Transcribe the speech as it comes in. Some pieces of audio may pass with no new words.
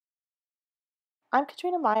I'm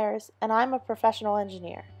Katrina Myers, and I'm a professional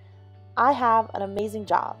engineer. I have an amazing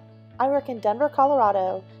job. I work in Denver,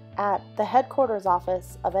 Colorado at the headquarters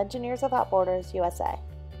office of Engineers Without Borders, USA.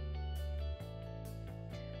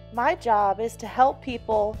 My job is to help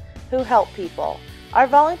people who help people. Our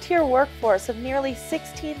volunteer workforce of nearly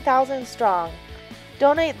 16,000 strong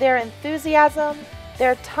donate their enthusiasm,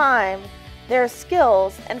 their time, their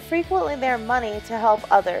skills, and frequently their money to help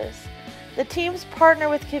others. The teams partner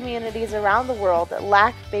with communities around the world that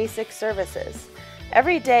lack basic services.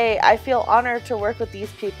 Every day, I feel honored to work with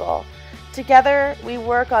these people. Together, we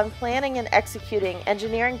work on planning and executing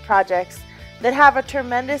engineering projects that have a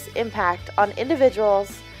tremendous impact on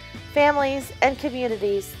individuals, families, and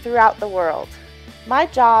communities throughout the world. My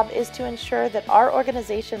job is to ensure that our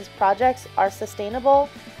organization's projects are sustainable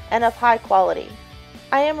and of high quality.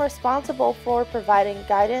 I am responsible for providing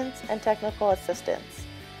guidance and technical assistance.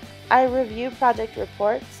 I review project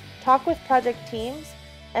reports, talk with project teams,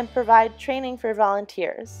 and provide training for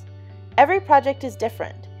volunteers. Every project is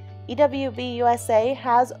different. EWB-USA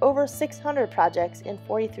has over 600 projects in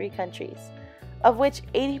 43 countries, of which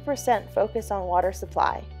 80% focus on water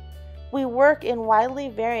supply. We work in widely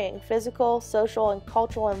varying physical, social, and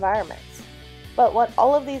cultural environments. But what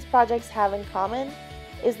all of these projects have in common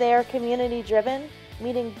is they are community-driven,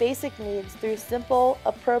 meeting basic needs through simple,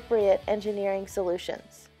 appropriate engineering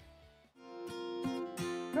solutions.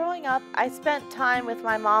 Growing up, I spent time with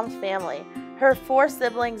my mom's family. Her 4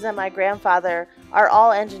 siblings and my grandfather are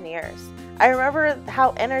all engineers. I remember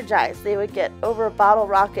how energized they would get over bottle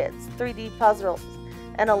rockets, 3D puzzles,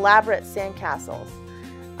 and elaborate sandcastles.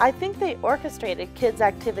 I think they orchestrated kids'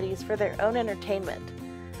 activities for their own entertainment.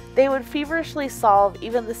 They would feverishly solve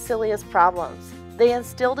even the silliest problems. They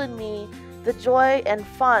instilled in me the joy and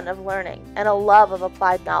fun of learning and a love of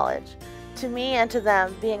applied knowledge. To me and to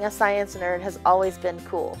them, being a science nerd has always been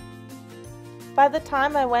cool. By the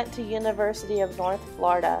time I went to University of North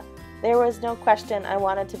Florida, there was no question I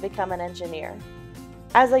wanted to become an engineer.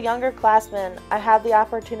 As a younger classman, I had the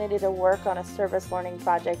opportunity to work on a service learning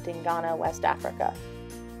project in Ghana, West Africa.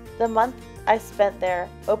 The month I spent there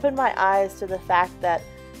opened my eyes to the fact that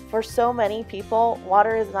for so many people,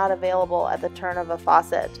 water is not available at the turn of a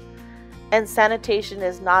faucet, and sanitation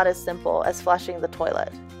is not as simple as flushing the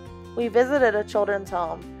toilet. We visited a children's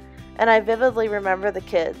home, and I vividly remember the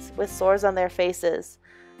kids with sores on their faces,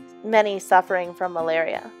 many suffering from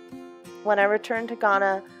malaria. When I returned to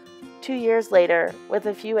Ghana 2 years later, with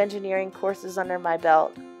a few engineering courses under my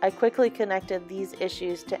belt, I quickly connected these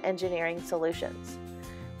issues to engineering solutions.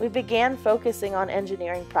 We began focusing on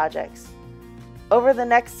engineering projects. Over the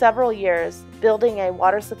next several years, building a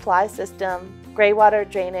water supply system, gray water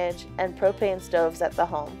drainage, and propane stoves at the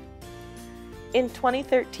home. In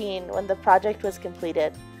 2013, when the project was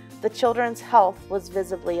completed, the children's health was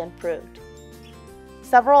visibly improved.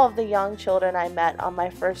 Several of the young children I met on my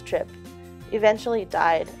first trip eventually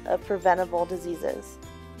died of preventable diseases.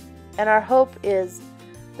 And our hope is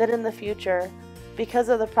that in the future, because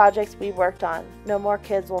of the projects we worked on, no more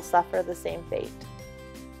kids will suffer the same fate.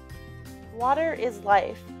 Water is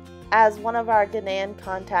life, as one of our Ghanaian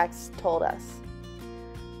contacts told us.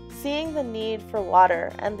 Seeing the need for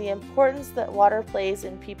water and the importance that water plays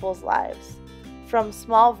in people's lives, from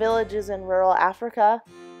small villages in rural Africa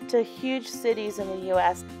to huge cities in the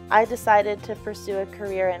US, I decided to pursue a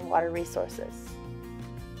career in water resources.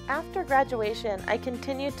 After graduation, I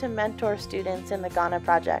continued to mentor students in the Ghana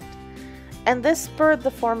project, and this spurred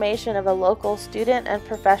the formation of a local student and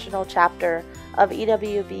professional chapter of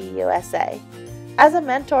EWB-USA. As a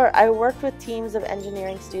mentor, I worked with teams of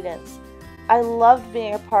engineering students. I loved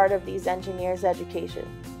being a part of these engineers' education,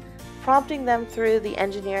 prompting them through the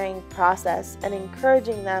engineering process and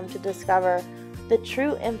encouraging them to discover the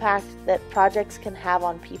true impact that projects can have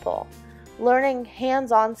on people, learning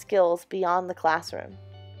hands-on skills beyond the classroom.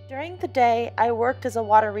 During the day, I worked as a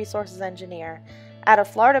water resources engineer at a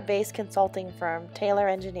Florida-based consulting firm, Taylor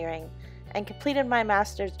Engineering, and completed my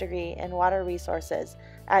master's degree in water resources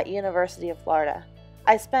at University of Florida.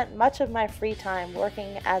 I spent much of my free time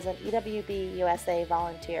working as an EWB-USA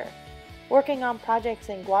volunteer, working on projects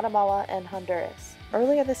in Guatemala and Honduras.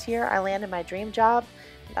 Earlier this year, I landed my dream job.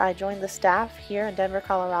 I joined the staff here in Denver,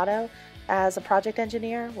 Colorado as a project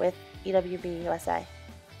engineer with EWB-USA.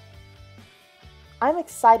 I'm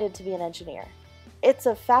excited to be an engineer. It's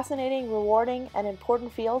a fascinating, rewarding, and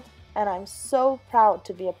important field, and I'm so proud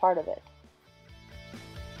to be a part of it.